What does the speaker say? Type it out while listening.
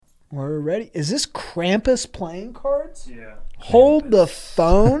We're ready. Is this Krampus playing cards? Yeah. Hold the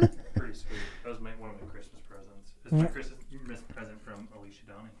phone. Pretty sweet. That was one of my Christmas presents. It's my Christmas present from Alicia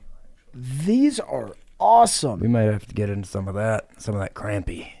Donahue, actually. These are awesome. We might have to get into some of that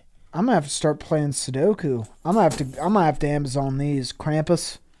crampy. I'm gonna have to start playing Sudoku. I'm gonna have to Amazon these.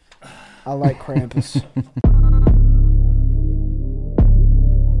 Krampus. I like Krampus.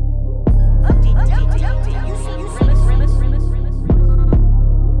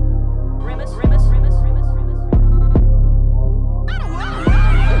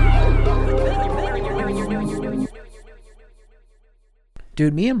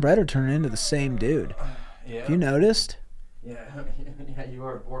 Dude, me and Brett are turning into the same dude. Yeah. Have you noticed? Yeah, you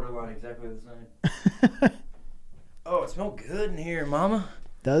are borderline exactly the same. Oh, it smells good in here, Mama.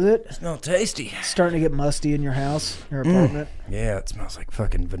 Does it? It smells tasty. It's starting to get musty in your house, your apartment. Yeah, it smells like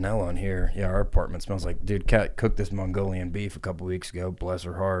fucking vanilla in here. Yeah, our apartment smells like, dude, Kat cooked this Mongolian beef a couple weeks ago. Bless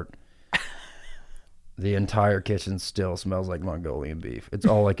her heart. The entire kitchen still smells like Mongolian beef. It's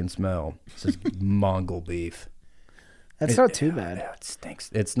all I can smell. It's just Mongol beef. That's not too bad. Yeah, it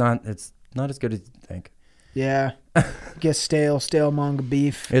stinks. It's not as good as you think. Yeah. Get stale Mongol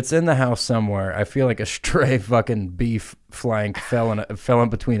beef. It's in the house somewhere. I feel like a stray fucking beef flank fell in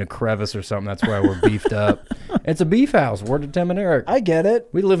between a crevice or something. That's why we're beefed up. It's a beef house. Word to Tim and Eric. I get it.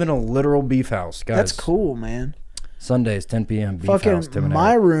 We live in a literal beef house, guys. That's cool, man. Sundays, 10 p.m. beef fucking house. Tim and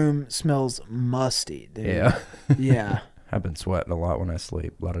my Eric. room smells musty, dude. Yeah. Yeah. I've been sweating a lot when I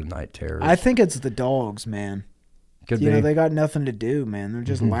sleep. A lot of night terrors. I think it's the dogs, man. Could you be. know, they got nothing to do, man. They're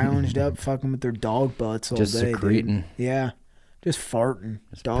just lounged up, fucking with their dog butts all Just day, secreting. dude. Yeah. Just farting.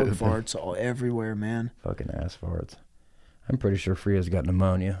 Just dog pooping. farts all everywhere, man. Fucking ass farts. I'm pretty sure Freya's got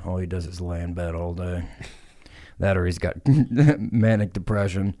pneumonia. All he does is lay in bed all day. That or he's got manic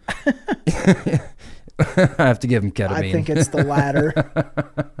depression. I have to give him ketamine. I think it's the latter.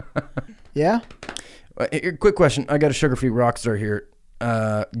 Yeah? Quick question. I got a sugar-free Rockstar here.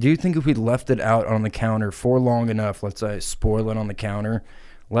 Do you think if we left it out on the counter for long enough, let's say spoil it on the counter,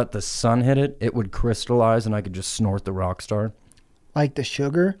 let the sun hit it, it would crystallize and I could just snort the Rockstar? Like the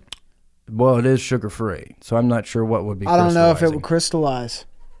sugar? Well, it is sugar-free, so I'm not sure what would be I don't know if it crystallizing. would crystallize.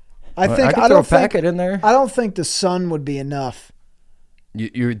 I Well, think I could I throw don't a packet in there. I don't think the sun would be enough.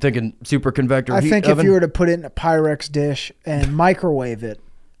 You're thinking super convector I heat think oven? if you were to put it in a Pyrex dish and microwave it,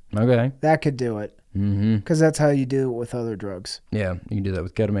 Okay. that could do it. Mm-hmm. Because that's how you do it with other drugs. Yeah, you can do that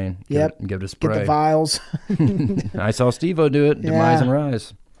with ketamine. Yep. Give it a spray. Get the vials. I saw Steve-O do it. Yeah. Demise and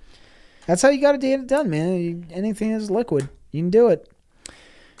Rise. That's how you got to get it done, man. Anything that's liquid, you can do it.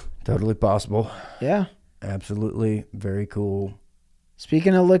 Totally possible. Yeah. Absolutely. Very cool.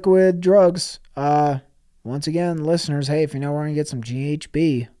 Speaking of liquid drugs, once again, listeners, hey, if you know where I can get some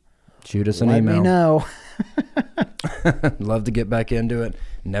GHB, Shoot us an let email. me know. Love to get back into it.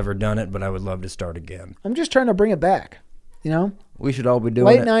 Never done it, but I would love to start again. I'm just trying to bring it back. You know? We should all be doing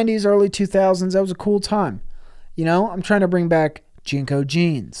Late it. 90s, early 2000s, that was a cool time. You know? I'm trying to bring back Jinko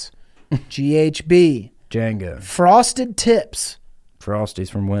jeans, GHB, Jenga. Frosted Tips. Frosties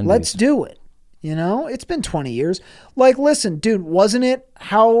from Wendy's. Let's do it. You know? It's been 20 years. Like, listen, dude, wasn't it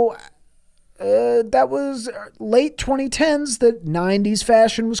how... that was late 2010s that 90s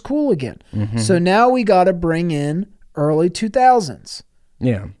fashion was cool again. Mm-hmm. So now we got to bring in early 2000s.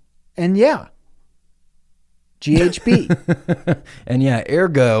 Yeah. And yeah, GHB. And yeah,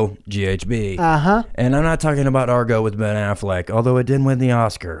 ergo GHB. Uh-huh. And I'm not talking about Argo with Ben Affleck, although it didn't win the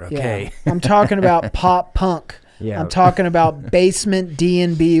Oscar. Okay. Yeah. I'm talking about pop punk. Yeah. I'm talking about basement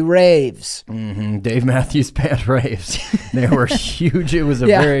D&B raves. Mm-hmm. Dave Matthews Band raves. They were huge. It was a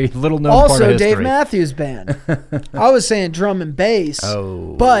Yeah. very little known Also, part of history. Dave Matthews Band. I was saying drum and bass.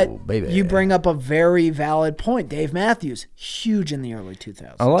 Oh, but baby. you bring up a very valid point. Dave Matthews, huge in the early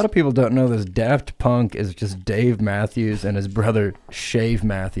 2000s. A lot of people don't know this. Daft Punk is just Dave Matthews and his brother Shave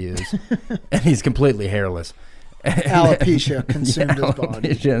Matthews. And he's completely hairless. Alopecia consumed his body.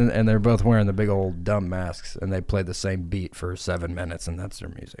 Alopecia, and they're both wearing the big old dumb masks, and they play the same beat for 7 minutes, and that's their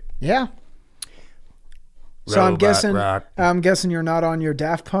music. Yeah. So I'm Robot rock. guessing you're not on your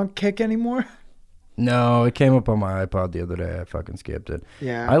Daft Punk kick anymore? No, it came up on my iPod the other day. I fucking skipped it.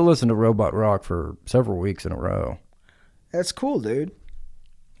 Yeah. I listened to Robot Rock for several weeks in a row. That's cool, dude.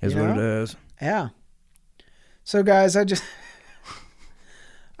 Is You what it know? is. Yeah. So guys, I just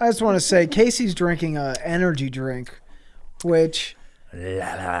want to say Casey's drinking a energy drink, which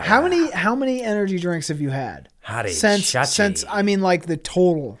how many energy drinks have you had? Since I mean like the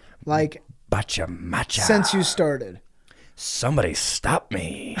total, like Bacha matcha. since you started. Somebody stop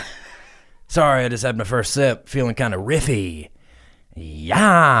me. Sorry, I just had my first sip. Feeling kind of riffy.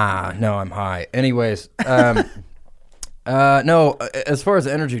 Yeah. No, I'm high. Anyways, No, as far as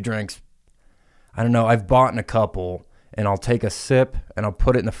energy drinks, I don't know. I've bought in a couple, and I'll take a sip, and I'll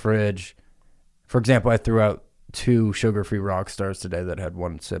put it in the fridge. For example, I threw out 2 sugar-free rock stars today that had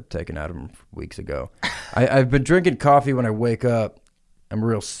 1 sip taken out of them weeks ago. I've been drinking coffee when I wake up. I'm a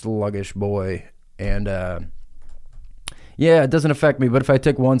real sluggish boy, and yeah, it doesn't affect me. But if I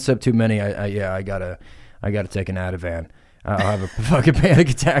take 1 sip too many, I gotta take an Ativan. I'll have a fucking panic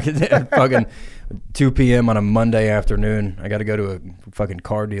attack at fucking 2 p.m. on a Monday afternoon. I got to go to a fucking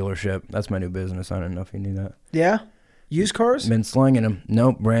car dealership. That's my new business. I don't know if you knew that. Yeah? Used cars? Been slinging them.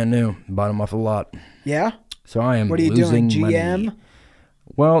 Nope, brand new. Bought them off a lot. Yeah? So I am What are you losing doing, GM? money.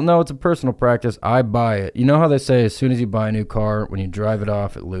 Well, no, it's a personal practice. I buy it. You know how they say as soon as you buy a new car, when you drive it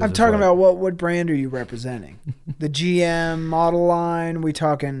off, it loses. I'm talking about what brand are you representing? The GM model line? We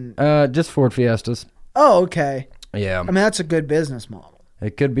talking... just Ford Fiestas. Oh, okay. Yeah. I mean, that's a good business model.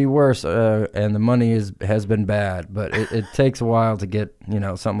 It could be worse, and the money has been bad, but it takes a while to get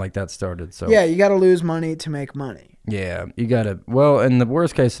something like that started. So yeah, you got to lose money to make money. Yeah, you got to. Well, in the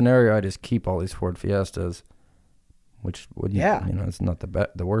worst case scenario, I just keep all these Ford Fiestas, which would it's not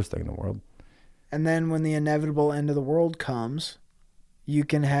the worst thing in the world. And then when the inevitable end of the world comes, you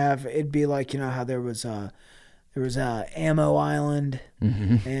can have it'd be like how there was Ammo Island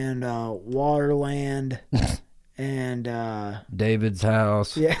and Waterland. And David's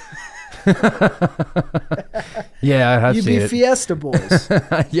house. Yeah. Yeah, I've You'd seen be it. Fiesta Boys.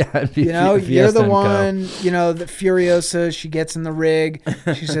 Yeah, it'd be you're Fiesta the and one, the Furiosa, she gets in the rig.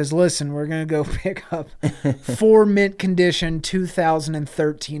 She says, listen, we're going to go pick up 4 mint condition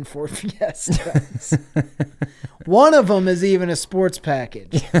 2013 Ford Fiestas. One of them is even a sports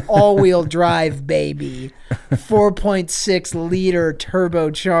package. All-wheel drive, baby. 4.6 liter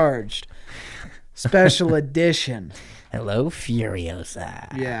turbocharged. Special edition. Hello,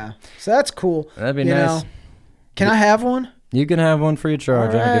 Furiosa. Yeah. So that's cool. That'd be nice. Can I have one? You can have one free of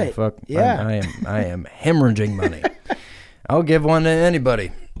charge. All I don't give a right. fuck. Yeah. I am hemorrhaging money. I'll give one to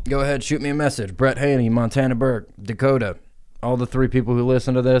anybody. Go ahead, shoot me a message. Brett Haney, Montana Burke, Dakota. All the 3 people who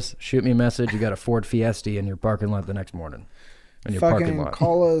listen to this, shoot me a message. You got a Ford Fiesta in your parking lot the next morning. In your parking lot.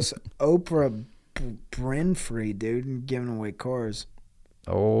 Call us Oprah Brinfree, dude, and giving away cars.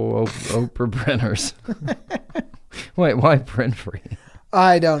 Oh, Oprah Brenners. Wait, why Brinfree?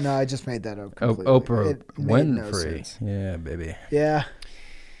 I don't know. I just made that up completely. Oprah Winfree. Yeah, baby. Yeah.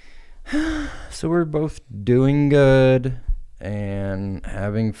 So we're both doing good and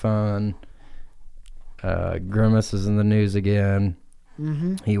having fun. Grimace is in the news again.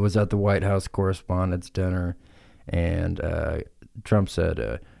 Mm-hmm. He was at the White House Correspondents' Dinner, and Trump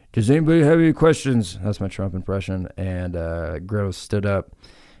said, does anybody have any questions? That's my Trump impression. And Grimace stood up,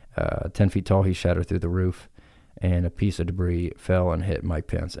 10 feet tall. He shattered through the roof, and a piece of debris fell and hit Mike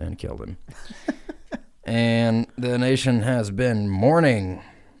Pence and killed him. And the nation has been mourning.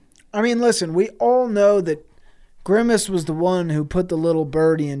 I mean, listen, we all know that Grimace was the one who put the little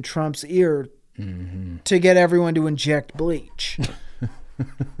birdie in Trump's ear to get everyone to inject bleach.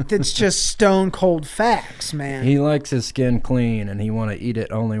 That's just stone cold facts, man. He likes his skin clean, and he want to eat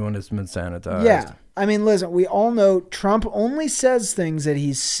it only when it's been sanitized. Yeah. I mean, listen, we all know Trump only says things that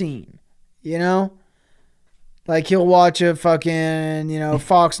he's seen, Like he'll watch a fucking,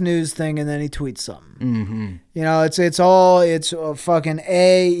 Fox News thing and then he tweets something. Mm-hmm. It's a fucking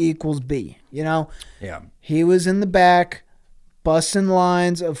A equals B, Yeah. He was in the back busting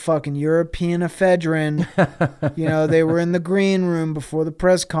lines of fucking European ephedrine. They were in the green room before the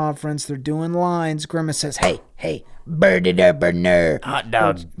press conference. They're doing lines. Grimace says, hey, bird it up, hot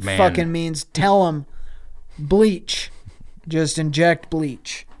dog, man. Fucking means tell him bleach. Just inject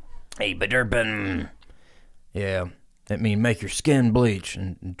bleach. Hey, Badurban. Yeah, that mean make your skin bleach.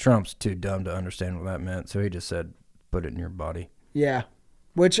 And Trump's too dumb to understand what that meant, so he just said, put it in your body. Yeah,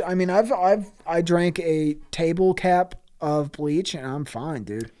 which I mean, I drank a table cap of bleach and I'm fine,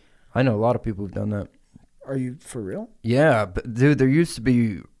 dude. I know a lot of people who've done that. Are you for real? Yeah, but dude, there used to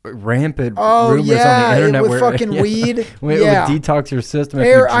be rampant rumors on the internet with fucking weed. It would detox your system if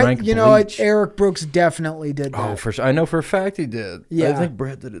you drank bleach. Eric Brooks definitely did that. Oh, for sure. I know for a fact he did. Yeah. I think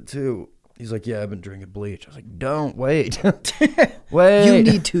Brett did it too. He's like, yeah, I've been drinking bleach. I was like, don't wait. Wait. You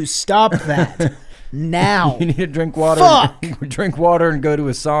need to stop that now. You need to drink water. Fuck. Drink water and go to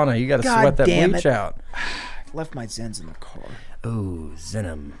a sauna. You got to sweat that bleach out. Left my Zens in the car. Ooh,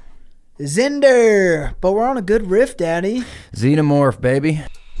 Zenom. Zender. But we're on a good riff, Daddy. Xenomorph, baby.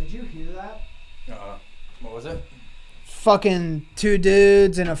 Did you hear that? What was it? Fucking 2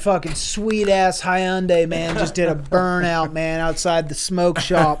 dudes in a fucking sweet-ass Hyundai, man, just did a burnout, man, outside the smoke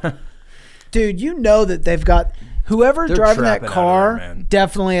shop. Dude, you know that they've got... Whoever They're driving that trapping out car of there, man.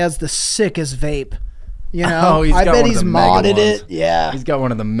 definitely has the sickest vape. You know, Oh, he's I got bet one of he's the mega modded ones. it. Yeah, He's got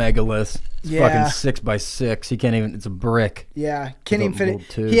one of the megaliths. It's Yeah. fucking 6x6. He can't even. It's a brick. yeah. Can't even fit little it.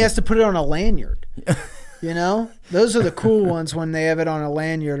 tube. He has to put it on a lanyard. You know, those are the cool ones when they have it on a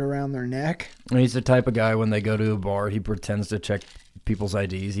lanyard around their neck. And he's the type of guy when they go to a bar, he pretends to check people's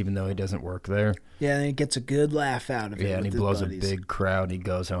IDs even though he doesn't work there. Yeah, and he gets a good laugh out of it. Yeah, and he with his blows buddies. a big crowd. And he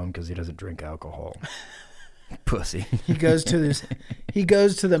goes home because he doesn't drink alcohol. Pussy. He goes to this. He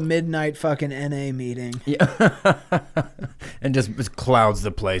goes to the midnight fucking NA meeting. Yeah. And just clouds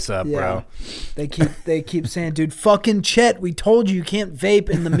the place up, Yeah. bro. They keep saying, dude, fucking Chet, we told you can't vape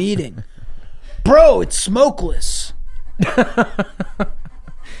in the meeting. Bro, it's smokeless.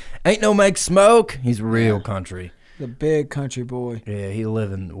 Ain't no make smoke. He's real country. The big country boy. Yeah, he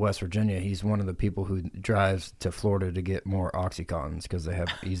live in West Virginia. He's one of the people who drives to Florida to get more Oxycontins because they have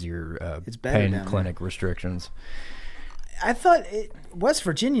easier It's better pain down clinic restrictions. I thought West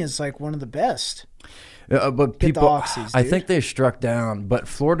Virginia is like one of the best. But Get the people, oxys, I dude. think they struck down. But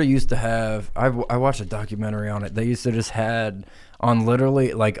Florida used to have. I watched a documentary on it. They used to just had on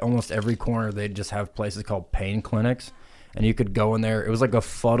literally like almost every corner. They'd just have places called pain clinics, and you could go in there. It was like a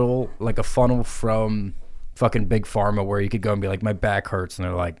funnel from fucking Big Pharma, where you could go and be like, my back hurts, and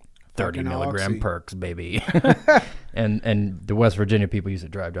they're like 30 Fucking milligram oxy. perks, baby. and the West Virginia people used to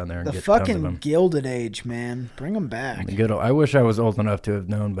drive down there and The get tons of fucking them. Gilded Age, man. Bring them back. I wish I was old enough to have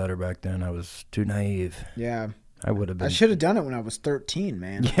known better back then. I was too naive. Yeah. I would have been. I should have done it when I was 13,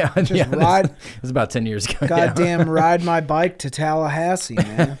 man. Yeah, Just yeah. ride, It was about 10 years ago. goddamn ride my bike to Tallahassee,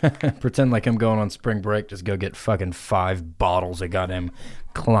 man. Pretend like I'm going on spring break. Just go get fucking 5 bottles of goddamn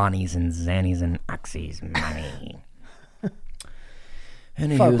Clonnies and Xannies and Oxys money.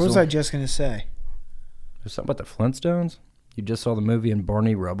 Fuck, what was I just going to say? There's something about the Flintstones? You just saw the movie and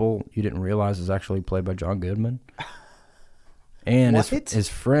Barney Rubble you didn't realize is actually played by John Goodman? And What? his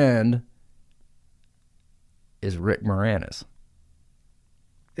friend is Rick Moranis.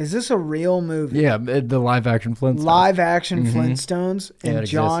 Is this a real movie? Yeah, the live-action Flintstones. Live action Flintstones, Yeah, and it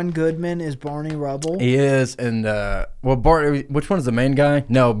John Goodman is Barney Rubble. He is, and which one is the main guy?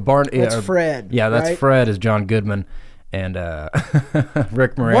 No, Barney. That's Fred. Yeah, that's right? Fred is John Goodman, and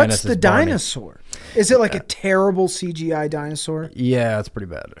Rick Moranis What's is the Barney. dinosaur? Is it like a terrible CGI dinosaur? Yeah, it's pretty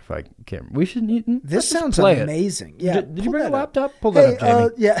bad. If I can't, we should. This sounds play it. amazing. Yeah, Did you pull bring a that up. laptop? Pull Hey, that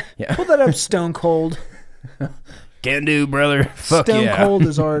up, Jamie. yeah, pull that up, Stone Cold. Can do, brother. Fuck Stone yeah. Cold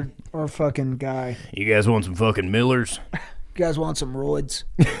is our fucking guy. You guys want some fucking Millers? You guys want some roids?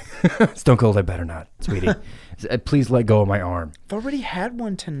 Stone Cold, I better not, sweetie. Please let go of my arm. I've already had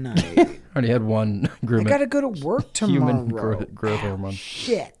one tonight. I Already had one Grimace. gotta go to work tomorrow. Human growth hormone.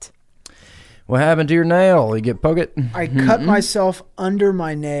 Shit. What happened to your nail? You get poke it? I cut myself under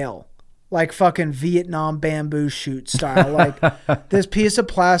my nail. Like fucking Vietnam bamboo shoot style. Like this piece of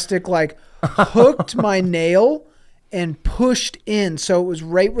plastic like hooked my nail and pushed in. So it was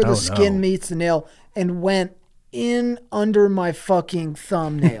right where the skin meets the nail and went in under my fucking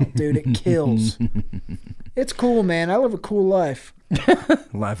thumbnail. Dude, it kills. It's cool, man. I live a cool life.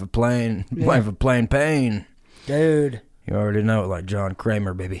 Life of plain pain. Dude. You already know it, like John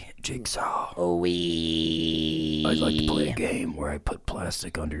Kramer, baby. Jigsaw. I'd like to play a game where I put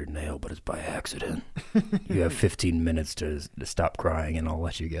plastic under your nail, but it's by accident. You have 15 minutes to stop crying, and I'll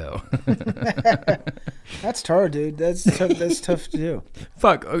let you go. That's hard, dude. That's tough to do.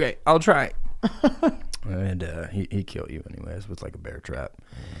 Fuck. Okay, I'll try. And he killed you anyways with like a bear trap.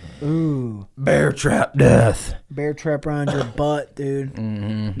 Ooh. Bear trap death. Bear trap around your butt, dude.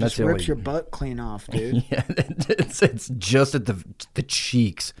 Mm-hmm. Just rips your butt clean off, dude. Yeah, it's just at the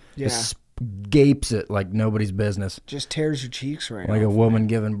cheeks. Yeah. Just gapes it like nobody's business. Just tears your cheeks right Like off. a woman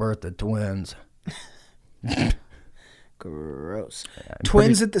giving birth to twins. Gross.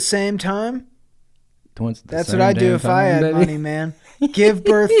 Twins at the same time? Twins at the That's same what I do damn if I time, had baby. money, man. Give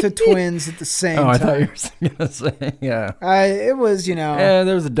birth to twins at the same Oh, I time. thought you were going to say, yeah. It was, Yeah,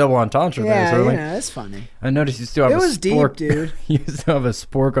 there was a double entendre there. yeah, Certainly. it's funny. I noticed you still have It a was deep, spork. dude. You still have a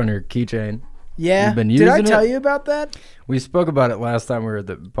spork on your keychain. Yeah. You've been Did I using tell it? you about that? We spoke about it last time we were at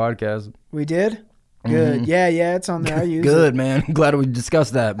the podcast. We did? Good. Yeah, it's on there. I use Good, it. man. Glad we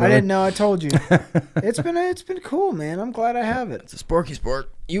discussed that, I brother. didn't know I told you. It's been cool, man. I'm glad I have it. It's a sporky spork.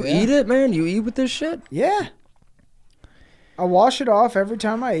 You Yeah. eat it, man? You eat with this shit? Yeah. I wash it off every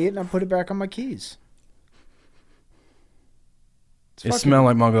time I eat and I put it back on my keys. It smells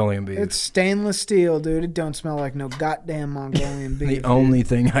like Mongolian beef. It's stainless steel, dude. It don't smell like no goddamn Mongolian beef. The only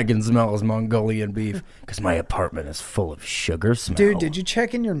thing I can smell is Mongolian beef because my apartment is full of sugar smell. Dude, did you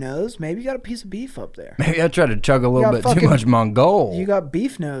check in your nose? Maybe you got a piece of beef up there. Maybe I tried to chug a little got bit too fucking- much Mongol. You got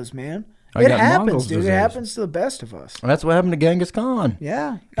beef nose, man. I It got happens, Mongols dude. disease. It happens to the best of us. That's what happened to Genghis Khan.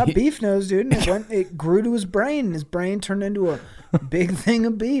 Yeah, got beef nose, dude. And it grew to his brain, and his brain turned into a big thing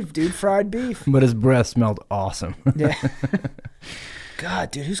of beef, dude. Fried beef. But his breath smelled awesome. Yeah.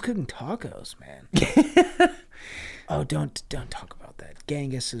 God, dude, who's cooking tacos, man? Oh, don't talk about that.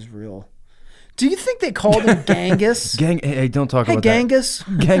 Genghis is real. Do you think they called him Genghis? Hey, don't talk about Genghis.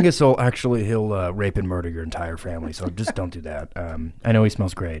 that. Genghis he'll rape and murder your entire family. So just don't do that. I know he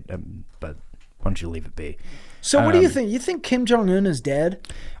smells great, but why don't you leave it be? So what do you think? You think Kim Jong-un is dead?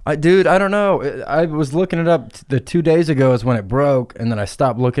 Dude, I don't know. I was looking it up. The 2 days ago is when it broke, and then I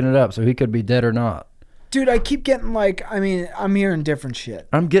stopped looking it up. So he could be dead or not. Dude, I keep getting I'm hearing different shit.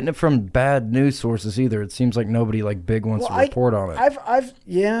 I'm getting it from bad news sources either. It seems like nobody big wants to report on it.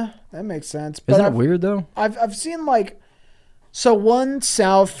 Yeah, that makes sense. Isn't it weird though? I've seen so one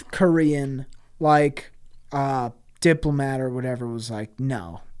South Korean diplomat or whatever was like,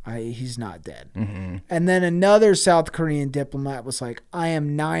 no, he's not dead. Mm-hmm. And then another South Korean diplomat was like, I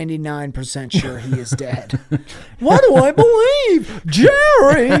am 99% sure he is dead. What do I believe?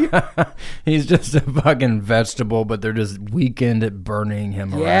 Jerry! He's just a fucking vegetable, but they're just weekend at burning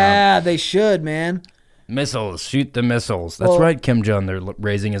him around. Yeah, they should, man. Missiles, shoot the missiles. That's right, Kim Jong. They're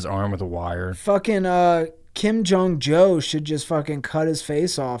raising his arm with a wire. Fucking Kim Jong-jo should just fucking cut his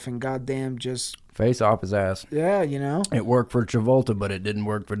face off and goddamn just... Face off his ass. Yeah, you know? It worked for Travolta, but it didn't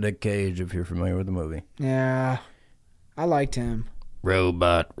work for Nick Cage, if you're familiar with the movie. Yeah. I liked him.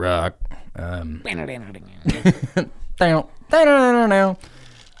 Robot Rock. Dude,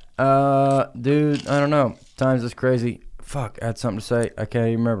 I don't know. Times is crazy. Fuck, I had something to say. I can't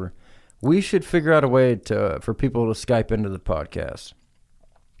even remember. We should figure out a way for people to Skype into the podcast.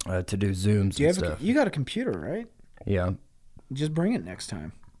 To do Zooms and stuff. You got a computer, right? Yeah. Just bring it next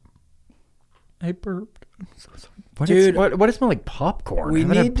time. I burped. I'm so sorry. Dude, what does it smell like popcorn? We I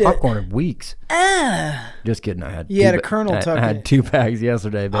haven't need had popcorn in weeks. Just kidding. I had a Colonel Tucker. I had 2 bags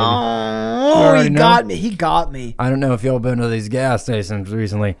yesterday, baby. Oh, he got me. He got me. I don't know if y'all been to these gas stations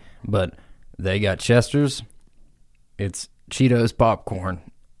recently, but they got Chester's. It's Cheetos popcorn.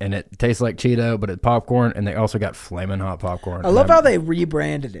 And it tastes like Cheeto, but it's popcorn, and they also got Flamin' Hot popcorn. I love how they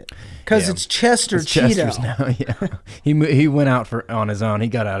rebranded it because it's Chester's Cheeto. Chester's now, yeah. He went out on his own. He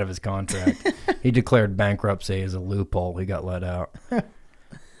got out of his contract. He declared bankruptcy as a loophole. He got let out.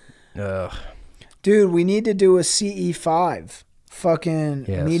 Dude, we need to do a CE5 fucking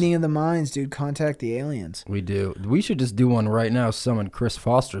meeting of the minds, dude. Contact the aliens. We do. We should just do one right now. Summon Chris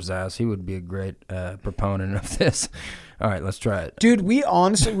Foster's ass. He would be a great proponent of this. All right, let's try it. Dude,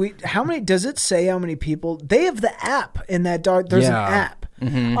 how many, does it say how many people? They have the app in that dark, there's an app.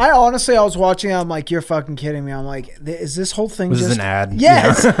 Mm-hmm. I was watching it, I'm like, you're fucking kidding me. I'm like, is this whole thing just an ad?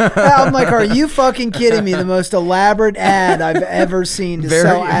 Yes. Yeah. I'm like, are you fucking kidding me? The most elaborate ad I've ever seen to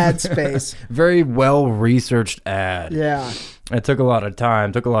sell ad space. Very well-researched ad. Yeah. It took a lot of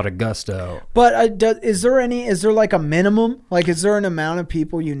time, took a lot of gusto. But is there like a minimum? Like, is there an amount of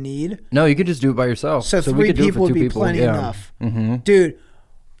people you need? No, you could just do it by yourself. So 3 people would be plenty enough. Mm-hmm. Dude,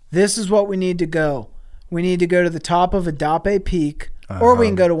 this is what we need to go. We need to go to the top of Adape Peak, or we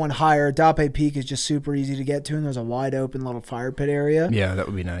can go to one higher. Adape Peak is just super easy to get to, and there's a wide open little fire pit area. Yeah, that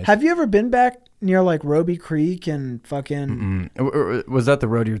would be nice. Have you ever been back near like Roby Creek and fucking... Was that the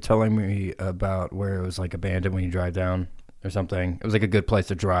road you were telling me about where it was like abandoned when you drive down? Or something. It was like a good place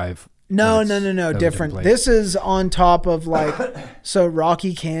to drive. No, different. This is on top of so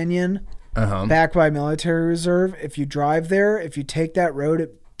Rocky Canyon, back by Military Reserve. If you drive there, if you take that road,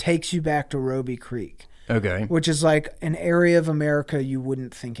 it takes you back to Roby Creek. Okay. Which is like an area of America you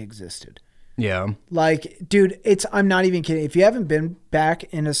wouldn't think existed. Yeah. Like, dude, I'm not even kidding. If you haven't been back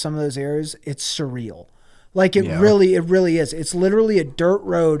into some of those areas, it's surreal. Like it really is. It's literally a dirt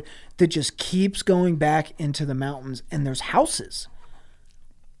road that just keeps going back into the mountains, and there's houses,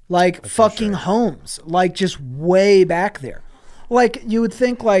 like fucking homes, like just way back there. Like you would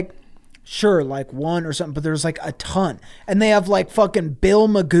think sure, like one or something, but there's like a ton, and they have like fucking Bill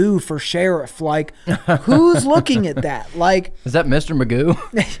Magoo for sheriff. Like, who's looking at that? Like, is that Mr. Magoo?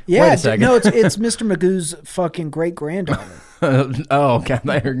 Yeah, wait a second. No, it's Mr. Magoo's fucking great granddaughter. Oh, okay. I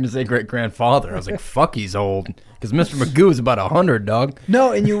thought you were going to say great grandfather. I was like, fuck, he's old. Because Mr. Magoo is about 100, dog.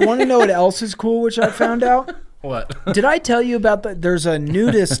 No, and you want to know what else is cool, which I found out? What? Did I tell you about there's a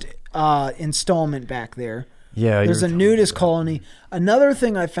nudist installment back there? Yeah. There's a nudist colony. Another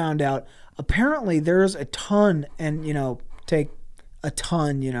thing I found out, apparently there's a ton, and, take a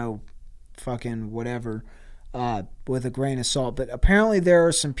ton, fucking whatever, with a grain of salt. But apparently there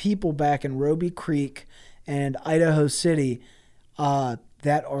are some people back in Roby Creek and Idaho City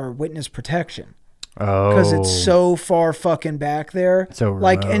that are witness protection. because it's so far fucking back there. So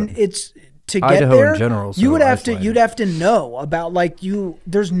like, remote. and it's to get Idaho there. in general, You so would have isolated. you'd have to know about like you.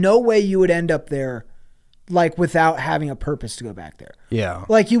 There's no way you would end up there, like without having a purpose to go back there. Yeah.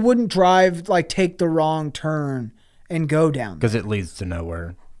 Like you wouldn't drive, like take the wrong turn and go down there. Because it leads to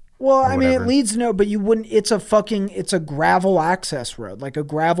nowhere. Well, I mean, whatever. it leads to no, but you wouldn't. It's a gravel access road, like a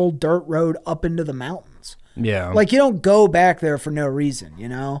gravel dirt road up into the mountains. Yeah. Like you don't go back there for no reason, you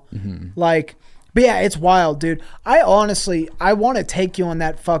know? Mm-hmm. Like, but yeah, it's wild, dude. I want to take you on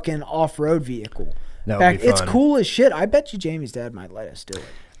that fucking off-road vehicle. That would be It's fun. cool as shit. I bet you Jamie's dad might let us do it.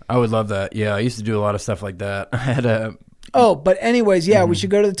 I would love that. Yeah, I used to do a lot of stuff like that. I had a... Oh, but anyways, yeah, Mm-hmm. we should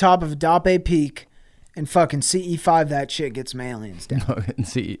go to the top of Adape Peak and fucking CE5 that shit, get some aliens down.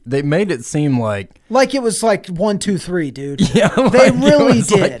 See, they made it seem like... Like it was like 1, 2, 3, dude. Yeah, They like, it really was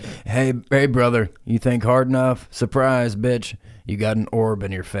did. like, hey, brother, you think hard enough? Surprise, bitch. You got an orb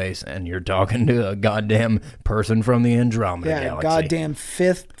in your face, and you're talking to a goddamn person from the Andromeda Yeah, Galaxy. goddamn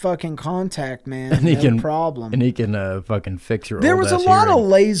fifth fucking contact, man. And he No can problem. And he can fucking fix your There old was a ass lot of hearing.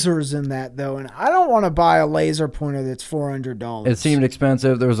 lasers in that though, and I don't want to buy a laser pointer that's $400. It seemed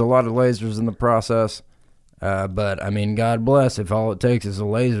expensive. There was a lot of lasers in the process. But, I mean, God bless if all it takes is a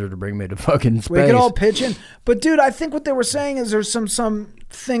laser to bring me to fucking space. we could all pitch in. But dude, I think what they were saying is there's some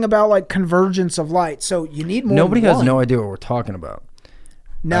thing about like convergence of light. So you need more. Nobody than has one. no idea what we're talking about.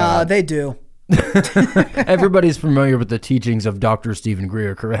 Nah, they do. Everybody's familiar with the teachings of Dr. Stephen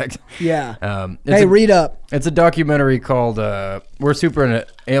Greer, correct? Yeah. It's Hey, a- read up. It's a documentary called We're Super into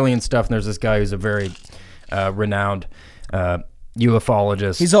Alien Stuff, and there's this guy who's a very renowned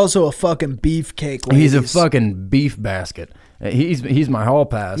ufologist. He's also a fucking beefcake. He's a ladies. fucking beef basket. He's my hall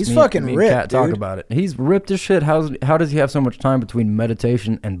pass. He's fucking me and ripped, Kat talk dude. about it. He's ripped as shit. How does he have so much time between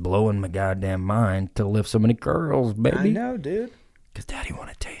meditation and blowing my goddamn mind to lift so many girls, I baby? know, dude. Because Daddy want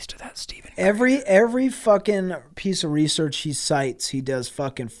a taste of that Stephen. Every fucking piece of research he cites, he does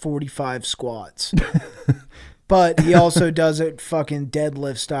fucking 45 squats. But he also does it fucking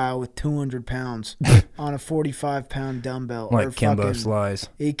deadlift style with 200 pounds on a 45-pound dumbbell. Like or Kimbo fucking- Slice.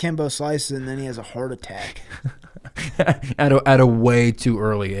 He Kimbo slices and then he has a heart attack. at a way too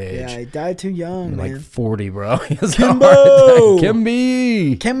early age. Yeah, he died too young, Like man. 40, bro. He has a Kimbo! heart attack.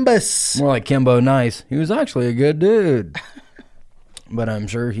 Kimby! Kimbus. More like Kimbo Nice. He was actually a good dude. But I'm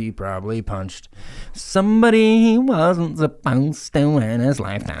sure he probably punched somebody he wasn't supposed to in his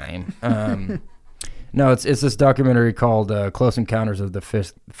lifetime. No, it's this documentary called Close Encounters of the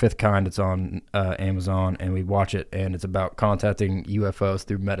Fifth Kind. It's on Amazon, and we watch it, and it's about contacting UFOs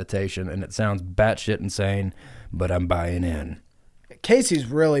through meditation, and it sounds batshit insane, but I'm buying in. Casey's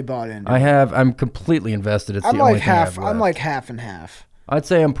really bought into it. I'm completely invested. It's I'm the only like thing half. I've I'm left. like half and half. I'd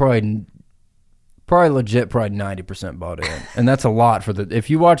say I'm probably legit, probably 90% bought in, and that's a lot for the. If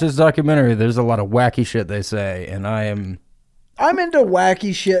you watch this documentary, there's a lot of wacky shit they say, and I'm into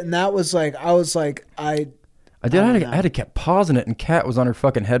wacky shit, and that was like I had to keep pausing it, and Kat was on her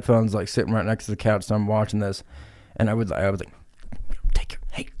fucking headphones, like sitting right next to the couch, so I'm watching this, and I was like,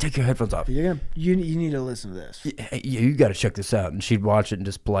 take your headphones off. you need to listen to this. Hey, you got to check this out, and she'd watch it and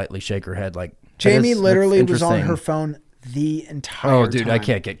just politely shake her head, like Jamie that's literally was on interesting. her phone the entire Oh, dude, time. I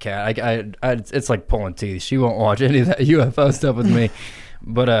can't get Kat. It's like pulling teeth. She won't watch any of that UFO stuff with me.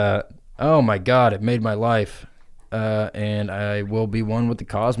 But oh my god, it made my life. And I will be one with the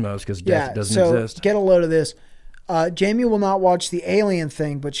cosmos because death doesn't exist. Get a load of this. Jamie will not watch the alien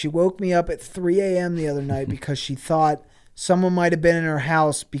thing, but she woke me up at 3 a.m. the other night because she thought someone might have been in her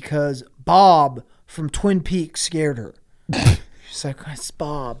house because Bob from Twin Peaks scared her. She's like, it's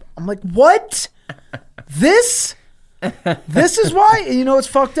Bob. I'm like, what? This is why? And you know what's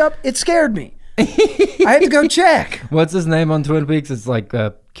fucked up? It scared me. I had to go check. What's his name on Twin Peaks? It's like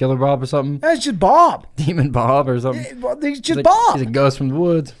Killer Bob or something? That's just Bob. Demon Bob or something? Well, he's just Like, Bob. He's a ghost from the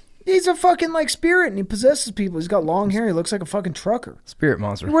woods. He's a fucking like spirit and he possesses people. He's got long hair. He looks like a fucking trucker. Spirit He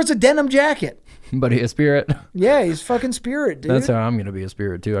monster. wears a denim jacket. But he a spirit. Yeah, he's fucking spirit, dude. That's how I'm going to be a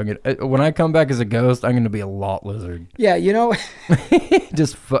spirit too. When I come back as a ghost, I'm going to be a lot lizard. Yeah, you know,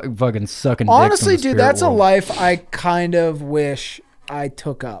 Just fucking sucking honestly, dicks from the dude, spirit that's world. a life I kind of wish I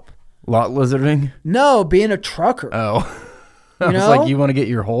took up. Lot lizarding? No, being a trucker. Oh. I You was know? like, you want to get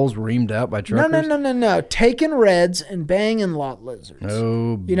your holes reamed out by No, truckers? no. Taking reds and banging lot lizards.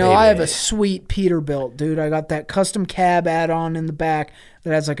 Oh, You know, I have a baby. sweet Peterbilt, dude. I got that custom cab add-on in the back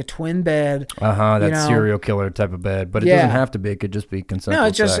that has like a twin bed. That you know. serial killer type of bed. But it Yeah. doesn't have to be. It could just be consensual No,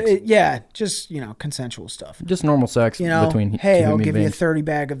 it's just, sex. just, you know, consensual stuff. Just normal sex You know, between hey, two I'll human give you a beings. 30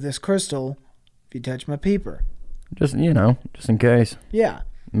 bag of this crystal if you touch my peeper. Just, just in case. Yeah.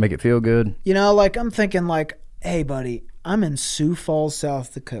 Make it feel good. You know, like I'm thinking like, hey, buddy, I'm in Sioux Falls,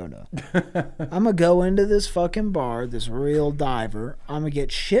 South Dakota. I'm going to go into this fucking bar, this real diver. I'm going to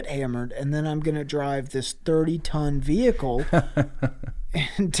get shit hammered, and then I'm going to drive this 30-ton vehicle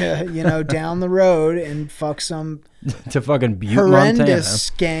into, down the road and fuck some to fucking Butte, horrendous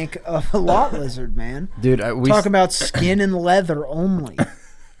skank of a lot lizard, man. Dude, talk about skin and leather only.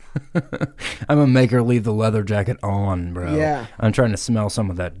 I'm gonna make her leave the leather jacket on, bro. Yeah. I'm trying to smell some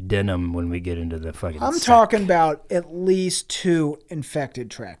of that denim when we get into the fucking I'm sack. talking about at least 2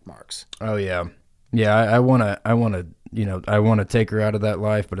 infected track marks. Oh yeah. Yeah, I wanna take her out of that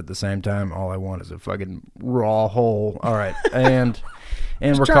life, but at the same time, all I want is a fucking raw hole. All right. And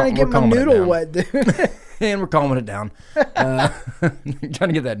we're trying to get my noodle wet, dude. And we're calming it down. Trying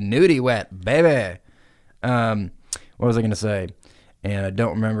to get that nudie wet, baby. What was I gonna say? And I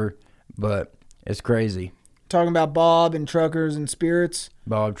don't remember, but it's crazy. Talking about Bob and truckers and spirits.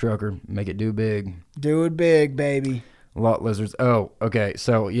 Bob Trucker, make it do big. Do it big, baby. Lot lizards. Oh, okay.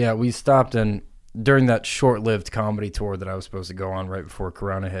 So, yeah, we stopped during that short-lived comedy tour that I was supposed to go on right before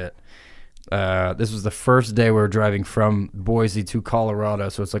Corona hit. This was the first day we were driving from Boise to Colorado,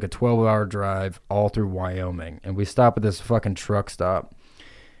 so it's like a 12-hour drive all through Wyoming. And we stop at this fucking truck stop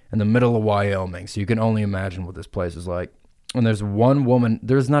in the middle of Wyoming, so you can only imagine what this place is like. And there's one woman,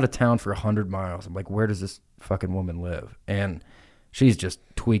 there's not a town for 100 miles. I'm like, where does this fucking woman live? And she's just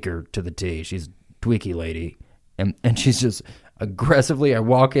tweaker to the T. She's tweaky lady. And she's just aggressively, I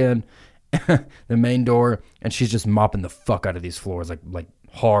walk in the main door, and she's just mopping the fuck out of these floors, like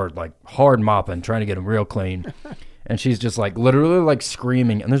hard mopping, trying to get them real clean. And she's just like literally like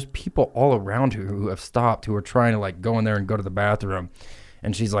screaming. And there's people all around her who have stopped, who are trying to like go in there and go to the bathroom.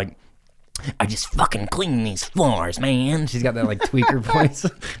 And she's like, I just fucking clean these floors, man. She's got that like tweaker voice.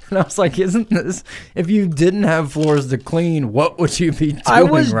 And I was like, isn't this, if you didn't have floors to clean, what would you be doing right now? I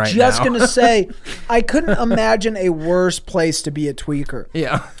was just going to say, I couldn't imagine a worse place to be a tweaker.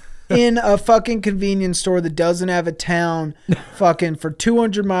 Yeah. In a fucking convenience store that doesn't have a town fucking for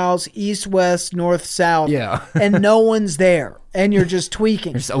 200 miles east, west, north, south. Yeah. And no one's there. And you're just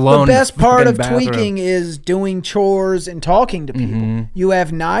tweaking. You're just alone. The best part of bathroom. tweaking is doing chores and talking to people. Mm-hmm. You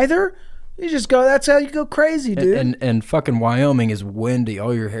have neither. You just go, that's how you go crazy, dude. And fucking Wyoming is windy.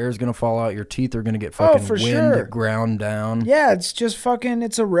 All your hair is going to fall out. Your teeth are going to get fucking ground down. Yeah, it's just fucking,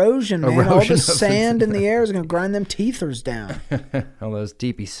 it's erosion, man. All the sand in the air is going to grind them teethers down. All those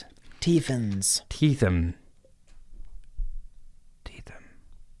teepees. Teethins. Teethum.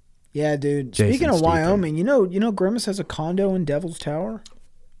 Yeah, dude. Jason Speaking of Statham. Wyoming, you know Grimace has a condo in Devil's Tower?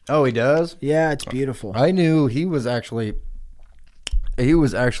 Oh, he does? Yeah, it's beautiful. I knew he was actually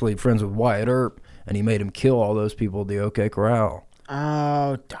friends with Wyatt Earp, and he made him kill all those people at the OK Corral.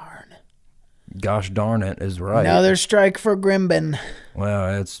 Oh, darn. Gosh darn it is right. Another strike for Grimbin.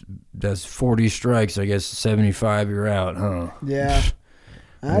 Well, that's 40 strikes. I guess 75 you're out, huh? Yeah.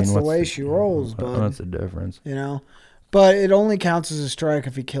 That's the way she rolls, bud. What's the difference? But it only counts as a strike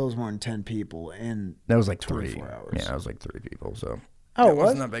if he kills more than 10 people in that was like 24 hours. Yeah, that was like 3 people, so. Oh, it what?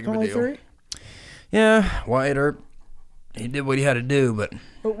 wasn't that big of a Only deal. 3? Yeah, Wyatt Earp, he did what he had to do, but.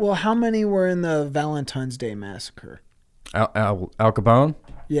 Well, how many were in the Valentine's Day massacre? Al Capone?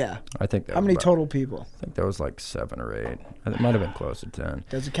 Yeah. I think that How was many about- total people? I think that was like 7 or 8. It might have been close to 10.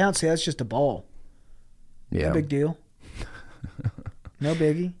 Does it count? See, that's just a ball. Yeah. No big deal. No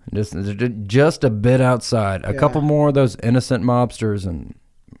biggie. Just a bit outside. A Yeah. couple more of those innocent mobsters, and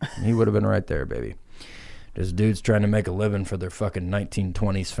he would have been right there, baby. Just dudes trying to make a living for their fucking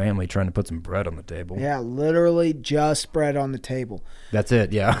 1920s family, trying to put some bread on the table. Yeah, literally just bread on the table. That's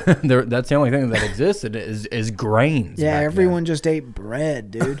it, yeah. That's the only thing that existed is grains. Yeah, back everyone just ate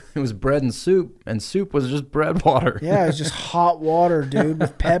bread, dude. then. It was bread and soup was just bread water. Yeah, it was just hot water, dude,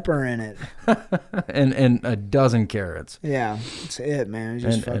 with pepper in it. and a dozen carrots. Yeah, that's it, man. It's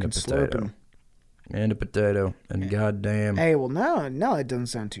just And fucking a potato. slurping. And a potato. And goddamn. Hey, well, no, it doesn't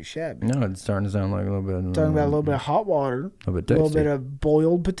sound too shabby. No, it's starting to sound like a little bit. Talking about a little bit of hot water, A a bit little tasty. bit of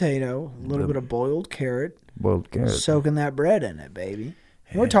boiled potato, a little bit of boiled carrot, boiled carrot. soaking that bread in it, baby.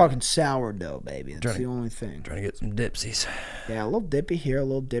 We're talking sourdough, baby. That's the only thing. Trying to get some dipsies. Yeah, a little dippy here, a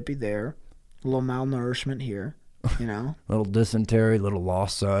little dippy there, a little malnourishment here, you know. Little dysentery, little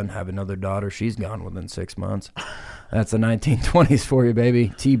lost son, have another daughter. She's gone within 6 months. That's the 1920s for you, baby.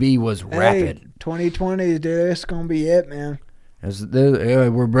 TB was rapid. Hey, 2020, dude, it's gonna be it, man.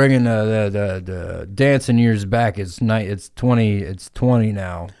 We're bringing the dancing years back. It's 20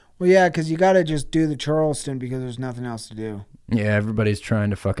 now. Well, yeah, because you got to just do the Charleston because there's nothing else to do. Yeah, everybody's trying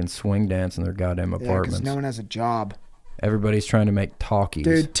to fucking swing dance in their goddamn Yeah, because apartments. no one has a job. Everybody's trying to make talkies.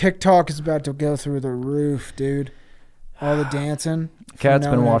 Dude, TikTok is about to go through the roof, dude. All the dancing. Kat's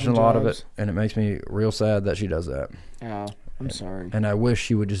been no watching a lot of jobs. it, and it makes me real sad that she does that. Oh, I'm sorry. And I wish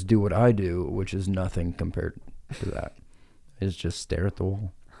she would just do what I do, which is nothing compared to that. Is just stare at the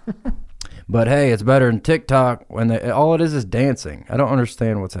wall. But hey, it's better than TikTok when all it is dancing. I don't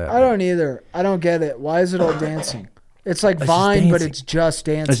understand what's happening. I don't either. I don't get it. Why is it all dancing? It's like It's just Vine, but dancing. it's just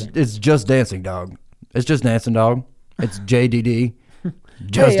dancing. It's just dancing, dog. It's just dancing, dog. It's JDD.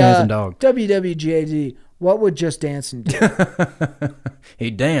 Just Hey, dancing, dog. WWJD, what would Just Dancing do?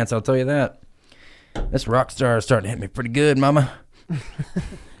 He dance, I'll tell you that. This rock star is starting to hit me pretty good, mama.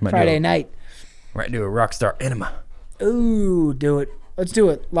 Friday night. Might do a rock star enema. Ooh, do it. Let's do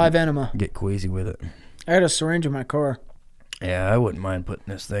it. Live enema. Get queasy with it. I had a syringe in my car. Yeah, I wouldn't mind putting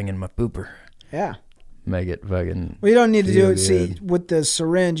this thing in my pooper. Yeah. Make it fucking... Well, you don't need to do feel it. See, good. with the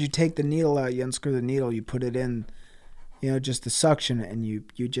syringe, you take the needle out, you unscrew the needle, you put it in, just the suction, and you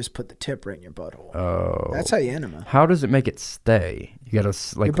just put the tip right in your butthole. Oh. That's how you enema. How does it make it stay? You gotta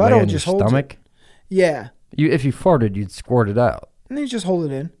Your lay butthole on your just holds stomach? Yeah. If you farted, you'd squirt it out. And then you just hold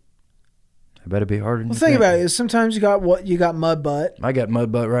it in. I bet it'd be harder than Well, you think think. about it. Is sometimes you got mud butt. I got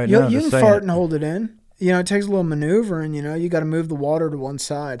mud butt right You now. can just saying fart it. and hold it in. It takes a little maneuvering. You got to move the water to one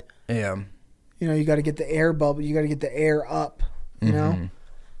side. Yeah. You got to get the air bubble. You got to get the air up. You know. Mhm.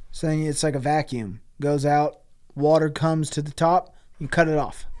 So then it's like a vacuum. Goes out. Water comes to the top. You cut it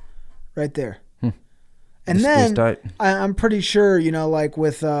off, right there. And Just then squeeze tight. I'm pretty sure like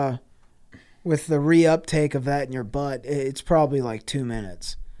with the reuptake of that in your butt, it's probably like 2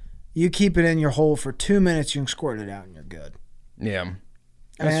 minutes. You keep it in your hole for 2 minutes, you can squirt it out and you're good. Yeah. I mean,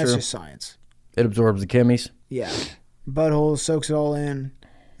 That's that's true. just science. It absorbs the chemies. Yeah. Butthole soaks it all in,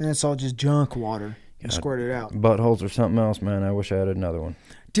 and it's all just junk water. You God. squirt it out. Buttholes are something else, man. I wish I had another one.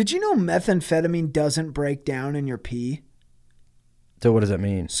 Did you know methamphetamine doesn't break down in your pee? So what does that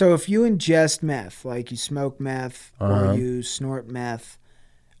mean? So if you ingest meth, like you smoke meth Uh-huh. or you snort meth,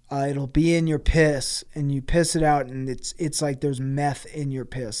 it'll be in your piss, and you piss it out, and it's like there's meth in your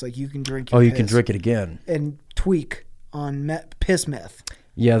piss. Like you can drink your Oh, piss you can drink it again. and tweak on piss meth.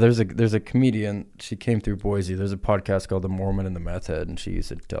 Yeah, there's a comedian. She came through Boise. There's a podcast called The Mormon and the Meth Head, and she used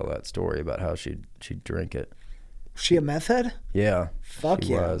to tell that story about how she'd drink it. Was she a meth head? Yeah. Fuck she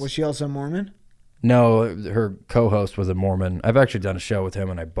yeah. Was she also a Mormon? No, her co-host was a Mormon. I've actually done a show with him,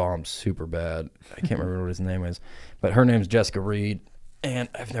 and I bombed super bad. I can't remember what his name is, but her name's Jessica Reed, and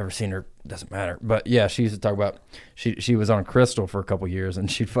I've never seen her. Doesn't matter. But yeah, she used to talk about she was on crystal for a couple years, and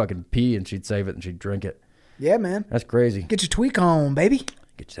she'd fucking pee and she'd save it and she'd drink it. Yeah, man. That's crazy. Get your tweak on, baby.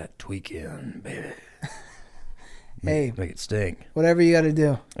 Get that tweak in, baby. Hey, Make it stink. whatever you got to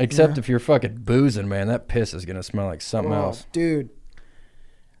do. Except if you're fucking boozing, man, that piss is gonna smell like something Oh, else. dude.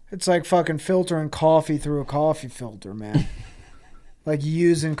 It's like fucking filtering coffee through a coffee filter, man. Like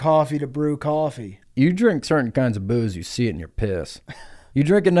using coffee to brew coffee. You drink certain kinds of booze, you see it in your piss. You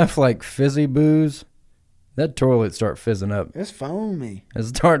drink enough like fizzy booze, that toilet start fizzing up. It's foamy. It's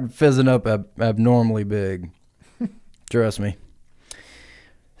starting fizzing up abnormally big. Trust me.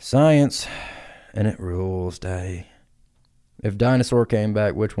 Science, and it rules, Daddy. If dinosaur came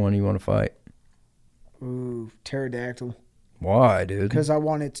back, which one do you want to fight? Ooh, pterodactyl. Why, dude? Because I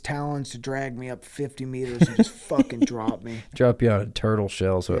want its talons to drag me up 50 meters and just fucking drop me. Drop you on a turtle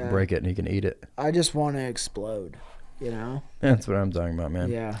shell so Yeah. it break it and you can eat it. I just want to explode, you know? That's what I'm talking about, man.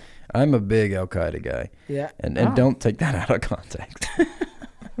 Yeah. I'm a big Al Qaeda guy, Yeah. and Oh. don't take that out of context.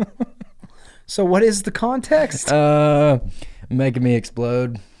 So what is the context? Making me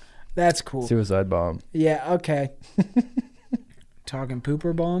explode. That's cool. Suicide bomb. Yeah, okay. Talking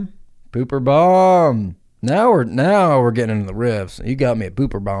pooper bomb? Pooper bomb. Now we're getting into the riffs. You got me a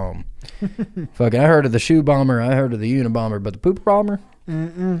pooper bomb. Fucking, I heard of the shoe bomber. I heard of the Unabomber, but the pooper bomber?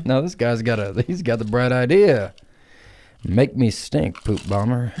 Mm-mm. No, this guy's got the bright idea. Make me stink, poop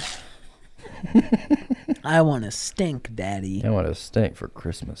bomber. I want to stink, daddy. I want to stink for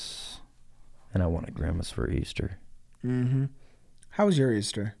Christmas, and I want a Grimace for Easter. Mm-hmm. How was your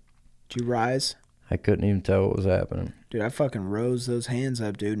Easter? Did you rise? I couldn't even tell what was happening. Dude, I fucking rose those hands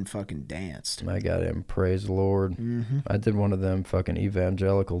up, dude, and fucking danced. I got him. Praise the Lord. Mm-hmm. I did one of them fucking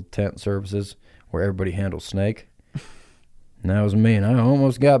evangelical tent services where everybody handles snake. And that was me, and I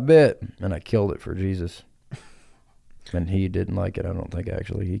almost got bit, and I killed it for Jesus. And he didn't like it, I don't think,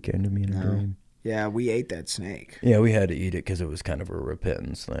 actually. He came to me in a No. dream. Yeah, we ate that snake. Yeah, we had to eat it because it was kind of a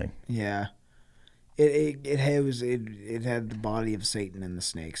repentance thing. Yeah. It had the body of Satan in the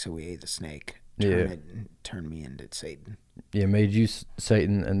snake, so we ate the snake. Turn me into Satan. Yeah, made you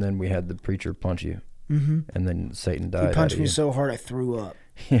Satan, and then we had the preacher punch you. Mm-hmm. And then Satan died. He punched out of me you. so hard I threw up.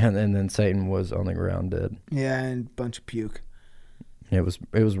 Yeah, and then Satan was on the ground dead. Yeah, and a bunch of puke. It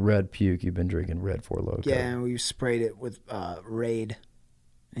was red puke. You've been drinking Red 4 Loco. Yeah, and we sprayed it with Raid.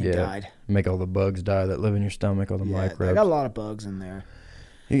 And he died. Make all the bugs die that live in your stomach, all the microbes. I got a lot of bugs in there.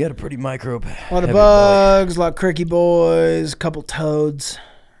 You got a pretty microbe. A lot of bugs, a lot of cricky boys, a couple toads.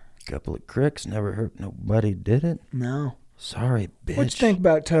 Couple of cricks. Never hurt nobody, did it? No. Sorry, bitch. What'd you think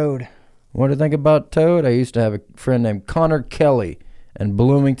about Toad? What do you think about Toad? I used to have a friend named Connor Kelly in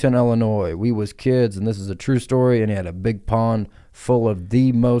Bloomington, Illinois. We was kids, and this is a true story, and he had a big pond full of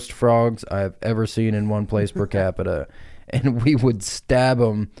the most frogs I have ever seen in one place per capita. And we would stab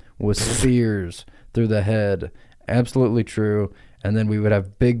them with spears through the head. Absolutely true. And then we would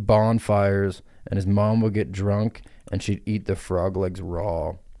have big bonfires, and his mom would get drunk, and she'd eat the frog legs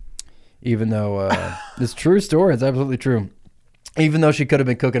raw. Even though, it's true story. It's absolutely true. Even though she could have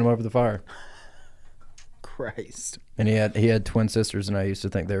been cooking them over the fire. Christ. And he had twin sisters, and I used to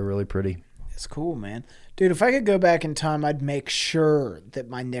think they were really pretty. It's cool, man. Dude, if I could go back in time, I'd make sure that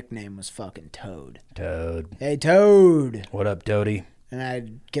my nickname was fucking Toad. Toad. Hey, Toad. What up, Toady? And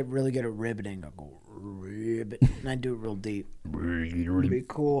I'd get really good at ribbiting. I'd go, ribbit. And I'd do it real deep. It'd be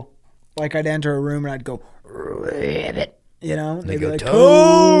cool. Like I'd enter a room and I'd go, ribbit. You know? They They'd go, be like,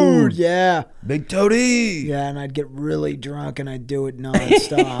 Toad. Yeah. Big Toady. Yeah, and I'd get really drunk and I'd do it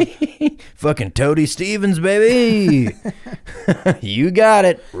nonstop. Fucking Toady Stevens, baby. You got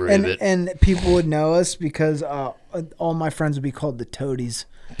it. Ribbit. And people would know us because all my friends would be called the Toadies.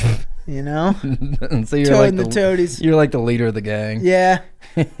 You know? And so you're Toad like and the Toadies. You're like the leader of the gang. Yeah.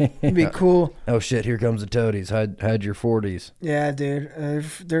 It'd be cool. Oh shit, here comes the Toadies. Hide your 40s. Yeah, dude.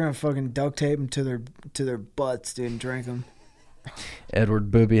 They're gonna fucking duct tape them to their butts, dude, and drink them. Edward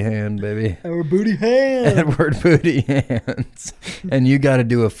Booby Hand, baby. Edward Booty Hand. Edward Booty Hands. And you got to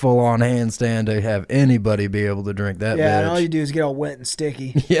do a full-on handstand to have anybody be able to drink that bitch. Yeah, and all you do is get all wet and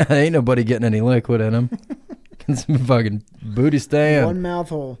sticky. Yeah, ain't nobody getting any liquid in them. It's fucking booty stand. One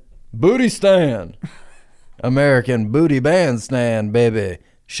mouthful. Booty stand. American booty bandstand, baby.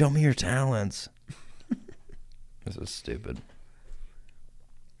 Show me your talents. This is stupid.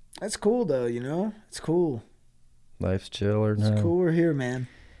 That's cool, though, you know? It's cool. Life's chiller now. It's cool we're here, man.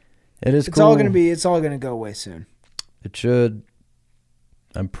 It's cool. cool. It's all gonna go away soon. It should.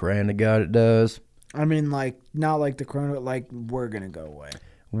 I'm praying to God it does. I mean, like, not like the corona, like, we're gonna go away.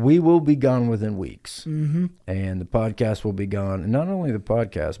 We will be gone within weeks. Mm-hmm. And the podcast will be gone. And not only the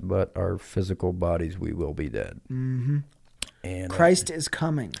podcast, but our physical bodies, we will be dead. Mm-hmm. And Christ is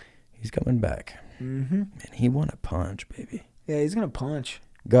coming. He's coming back. Mm-hmm. And he won a punch, baby. Yeah, he's gonna punch.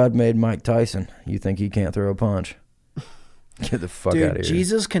 God made Mike Tyson. You think he can't throw a punch? Get the fuck out of here.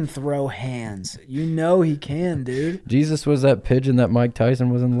 Jesus can throw hands. You know he can, dude. Jesus was that pigeon that Mike Tyson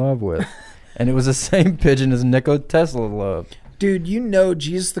was in love with. And it was the same pigeon as Nikola Tesla loved. Dude, you know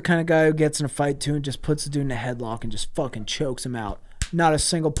Jesus the kind of guy who gets in a fight too and just puts the dude in a headlock and just fucking chokes him out. Not a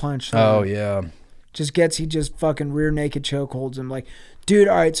single punch. Oh, yeah. He just fucking rear naked choke holds him. Like, dude,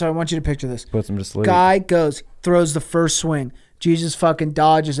 all right, so I want you to picture this. Puts him to sleep. Guy goes, throws the first swing. Jesus fucking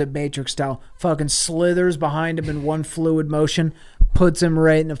dodges it Matrix style. Fucking slithers behind him in one fluid motion. Puts him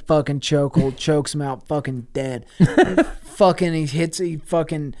right in a fucking chokehold. Chokes him out. Fucking dead. He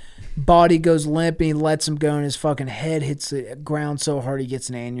fucking body goes limp and he lets him go and his fucking head hits the ground so hard he gets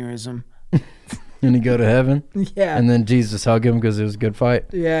an aneurysm. And he go to heaven? Yeah. And then Jesus hug him because it was a good fight?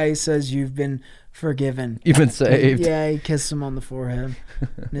 Yeah, he says, you've been forgiven. You've been saved. Yeah, he kissed him on the forehead.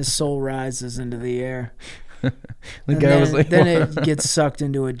 And his soul rises into the air. Then it gets sucked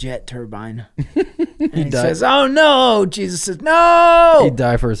into a jet turbine. And he says, oh no! Jesus says, no! He'd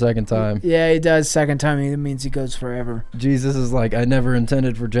die for a second time. Yeah, he dies second time. It means he goes forever. Jesus is like, I never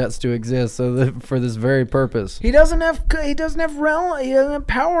intended for jets to exist, for this very purpose. He doesn't have realm. He doesn't have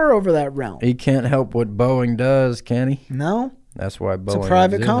power over that realm. He can't help what Boeing does, can he? No. That's why Boeing It's a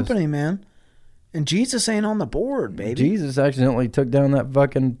private exists. company, man. And Jesus ain't on the board, baby. Jesus accidentally took down that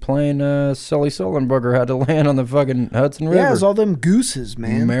fucking plane Sully Sullenberger had to land on the fucking Hudson River. Yeah, it was all them gooses,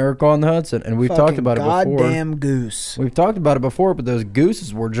 man. America on the Hudson. And we've talked about it before. Goddamn goose. We've talked about it before, but those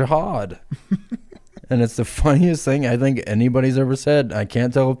gooses were jihad. And it's the funniest thing I think anybody's ever said. I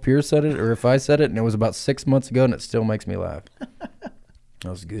can't tell if Pierce said it or if I said it, and it was about 6 months ago, and it still makes me laugh.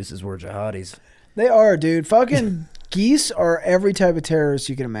 Those gooses were jihadis. They are, dude. Fucking geese are every type of terrorist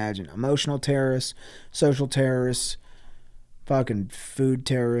you can imagine. Emotional terrorists, social terrorists, fucking food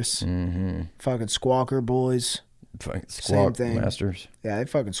terrorists, fucking squawker boys. Fucking squawk Same thing. masters. Yeah, they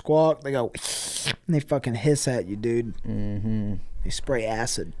fucking squawk. They go, and they fucking hiss at you, dude. Mm-hmm. They spray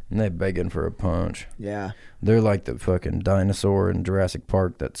acid. And they begging for a punch. Yeah. They're like the fucking dinosaur in Jurassic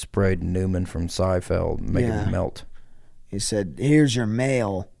Park that sprayed Newman from Seinfeld, making him melt. He said, here's your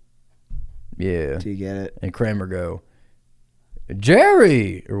mail. Yeah. Do you get it? And Kramer go,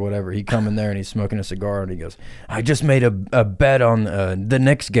 Jerry or whatever. He come in there and he's smoking a cigar and he goes, I just made a bet on the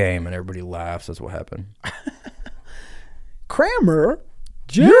next game, and everybody laughs. That's what happened. Kramer,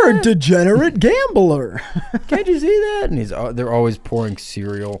 you're a degenerate gambler. Can't you see that? And they're always pouring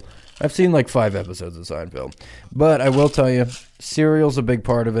cereal. I've seen like 5 episodes of Seinfeld, but I will tell you, cereal's a big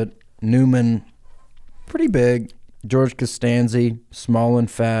part of it. Newman, pretty big. George Costanza, small and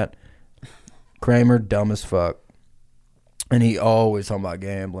fat. Kramer, dumb as fuck. And he always talking about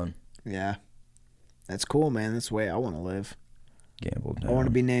gambling. Yeah. That's cool, man. That's the way I want to live. Gamble down. I want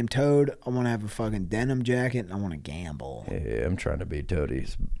to be named Toad. I want to have a fucking denim jacket, and I want to gamble. Yeah, I'm trying to be Toady.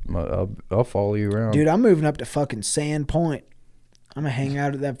 I'll follow you around. Dude, I'm moving up to fucking Sand Point. I'm going to hang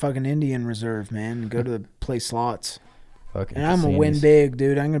out at that fucking Indian reserve, man, and go to play slots. Fucking and I'm going to win big,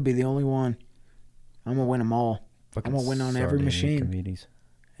 dude. I'm going to be the only one. I'm going to win them all. I'm going to win on every machine. Comedies.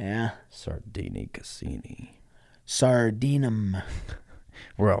 Yeah. Sardini Cassini. Sardinum.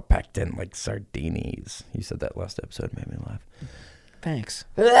 We're all packed in like sardinis. You said that last episode, made me laugh. Thanks.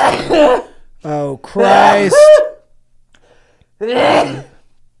 Oh, Christ. You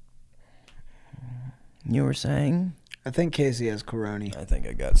were saying? I think Casey has corona. I think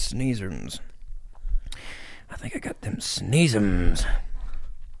I got sneezers. I think I got them sneezums.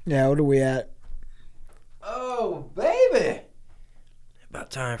 Yeah, what are we at? Oh, baby. About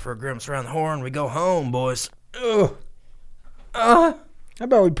time for a Grimace around the horn. We go home, boys. Ugh. How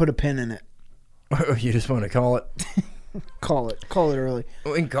about we put a pin in it? You just want to call it? Call it early.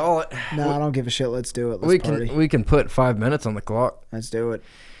 We can call it. No, I don't give a shit. Let's do it. Let's party. We can put 5 minutes on the clock. Let's do it.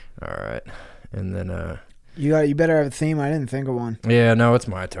 All right. And then you better have a theme. I didn't think of one. Yeah, no, it's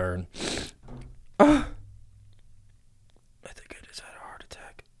my turn. I think I just had a heart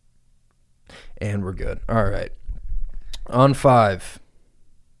attack. And we're good. All right. On 5.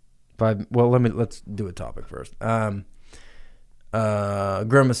 Well, let's do a topic first.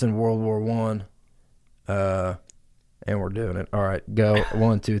 Grimace in World War One. And we're doing it. All right, go.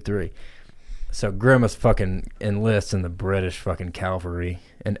 1, 2, 3. So Grimace fucking enlists in the British fucking cavalry,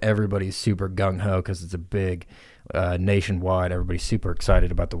 and everybody's super gung-ho because it's a big nationwide. Everybody's super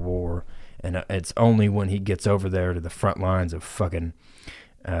excited about the war, and it's only when he gets over there to the front lines of fucking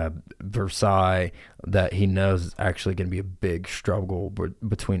Versailles that he knows it's actually going to be a big struggle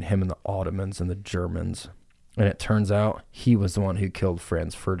between him and the Ottomans and the Germans. And it turns out he was the one who killed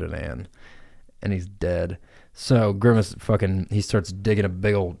Franz Ferdinand, and he's dead. So Grimace he starts digging a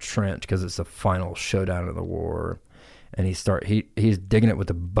big old trench because it's the final showdown of the war, and he's digging it with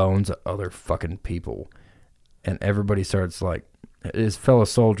the bones of other fucking people, and everybody starts like his fellow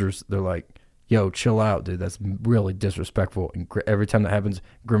soldiers. They're like, "Yo, chill out, dude. That's really disrespectful." And every time that happens,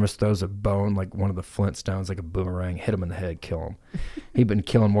 Grimace throws a bone like one of the Flintstones, like a boomerang, hit him in the head, kill him. He's been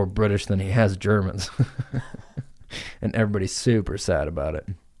killing more British than he has Germans, and everybody's super sad about it.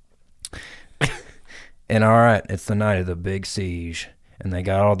 And all right, it's the night of the big siege, and they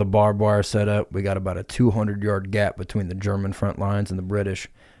got all the barbed wire set up. We got about a 200-yard gap between the German front lines and the British.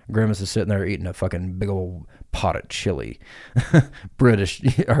 Grimace is sitting there eating a fucking big old pot of chili. British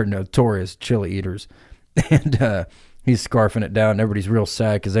are notorious chili eaters. And he's scarfing it down, and everybody's real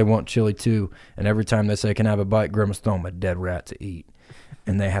sad because they want chili too. And every time they say, "Can I have a bite?" Grimace throw them a dead rat to eat.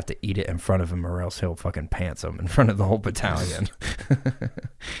 And they have to eat it in front of him, or else he'll fucking pants them in front of the whole battalion.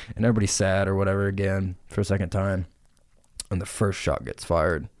 And everybody's sad or whatever again for a second time. And the first shot gets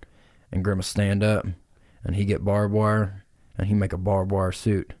fired. And Grimace stand up, and he get barbed wire, and he make a barbed wire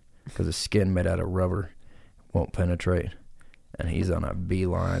suit because his skin made out of rubber won't penetrate. And he's on a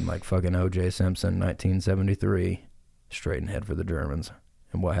beeline like fucking O.J. Simpson, 1973, straight ahead for the Germans.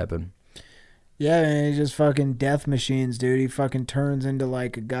 And what happened? Yeah, man, he just fucking death machines, dude. He fucking turns into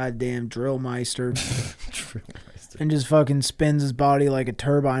like a goddamn drill meister. And just fucking spins his body like a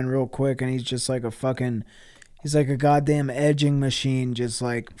turbine real quick, and he's just like he's like a goddamn edging machine, just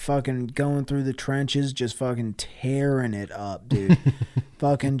like fucking going through the trenches, just fucking tearing it up, dude.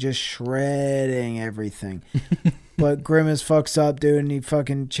 Fucking just shredding everything. But Grimace fucks up, dude, and he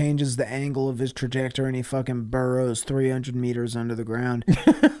fucking changes the angle of his trajectory, and he fucking burrows 300 meters under the ground.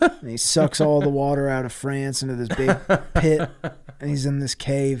 And he sucks all the water out of France into this big pit, and he's in this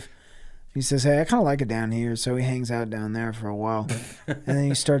cave. He says, "Hey, I kind of like it down here," so he hangs out down there for a while. And then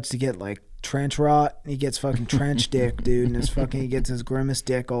he starts to get, like, trench rot. He gets fucking trench dick, dude, and he gets his Grimace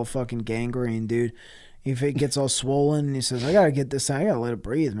dick all fucking gangrene, dude. He gets all swollen, and he says, "I gotta get this thing. I gotta let it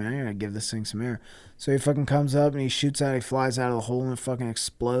breathe, man. I gotta give this thing some air." So he fucking comes up, and he shoots out. He flies out of the hole, and it fucking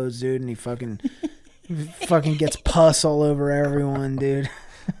explodes, dude. And he fucking gets pus all over everyone, dude.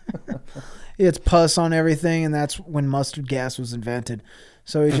 It's pus on everything, and that's when mustard gas was invented.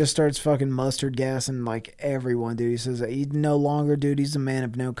 So he just starts fucking mustard gassing like everyone, dude. He says that he no longer, dude, he's a man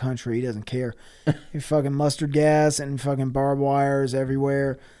of no country. He doesn't care. He fucking mustard gas and fucking barbed wires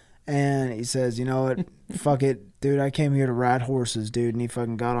everywhere. And he says, you know what? Fuck it, dude. I came here to ride horses, dude. And he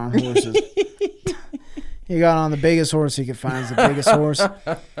fucking got on horses. He got on the biggest horse he could find. It's the biggest horse.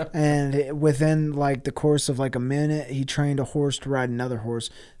 And within like the course of like a minute, he trained a horse to ride another horse.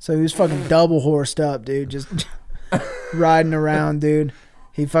 So he was fucking double horsed up, dude. Just riding around, dude.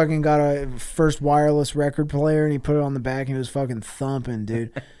 He fucking got a first wireless record player and he put it on the back and he was fucking thumping,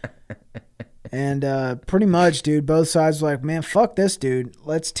 dude. And pretty much, dude, both sides were like, man, fuck this, dude.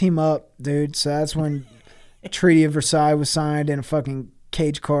 Let's team up, dude. So that's when Treaty of Versailles was signed in a fucking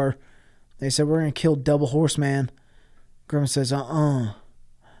cage car. They said, we're going to kill Double Horseman. Grimace says, not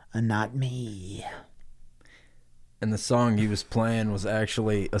me. And the song he was playing was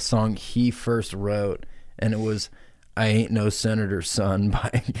actually a song he first wrote, and it was I Ain't No Senator's Son by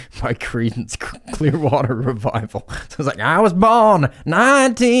Creedence Clearwater Revival. So it's like, I was born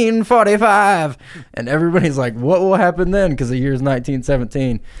 1945. And everybody's like, what will happen then? Because the year's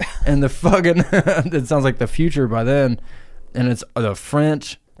 1917. And the fucking, it sounds like the future by then. And it's the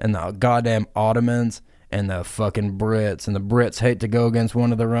French and the goddamn Ottomans and the fucking Brits. And the Brits hate to go against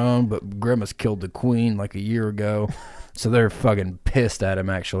one of their own, but Grimace killed the Queen like a year ago. So they're fucking pissed at him,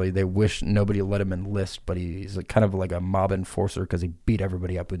 actually. They wish nobody let him enlist, but he's kind of like a mob enforcer because he beat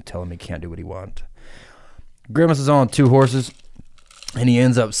everybody up and tell him he can't do what he wants. Grimace is on 2 horses, and he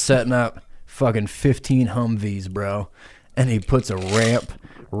ends up setting up fucking 15 Humvees, bro. And he puts a ramp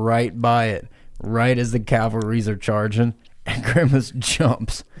right by it, right as the cavalries are charging. And Grimace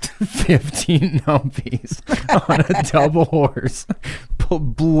jumps 15 Humvees on a double horse,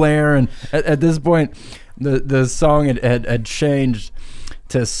 blaring. At this point, the song had changed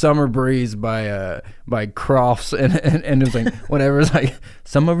to Summer Breeze by Crofts, and it was like whatever. It's like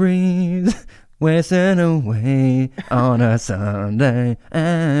Summer Breeze whistling away on a Sunday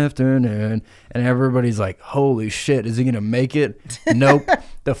afternoon, and everybody's like, holy shit, is he gonna make it? Nope.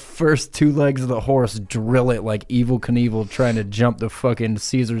 The first 2 legs of the horse drill it like Evel Knievel trying to jump the fucking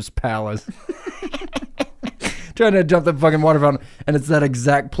Caesar's Palace. Trying to jump the fucking water fountain. And it's that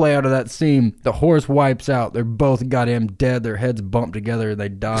exact play out of that scene. The horse wipes out. They're both goddamn dead. Their heads bump together. They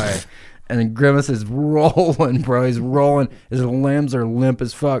die. And then Grimace is rolling, bro. He's rolling. His limbs are limp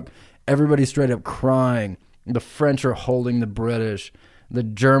as fuck. Everybody's straight up crying. The French are holding the British. The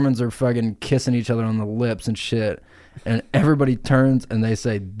Germans are fucking kissing each other on the lips and shit. And everybody turns and they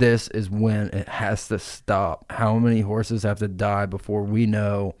say, this is when it has to stop. How many horses have to die before we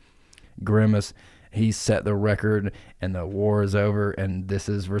know Grimace, he set the record and the war is over and this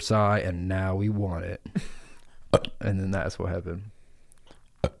is Versailles and now we want it. And then that's what happened.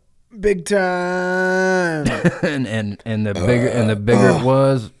 Big time. and the bigger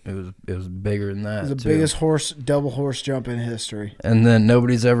it was bigger than that. It was the biggest double horse jump in history. And then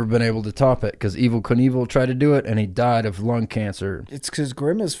nobody's ever been able to top it because Evel Knievel tried to do it and he died of lung cancer. It's because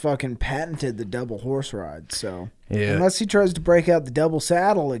Grimace fucking patented the double horse ride. So yeah, unless he tries to break out the double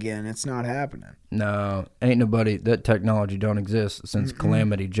saddle again, it's not happening. No, ain't nobody. That technology don't exist since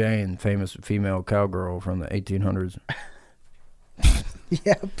Calamity Jane, famous female cowgirl from the 1800s.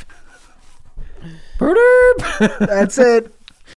 Yep. That's it.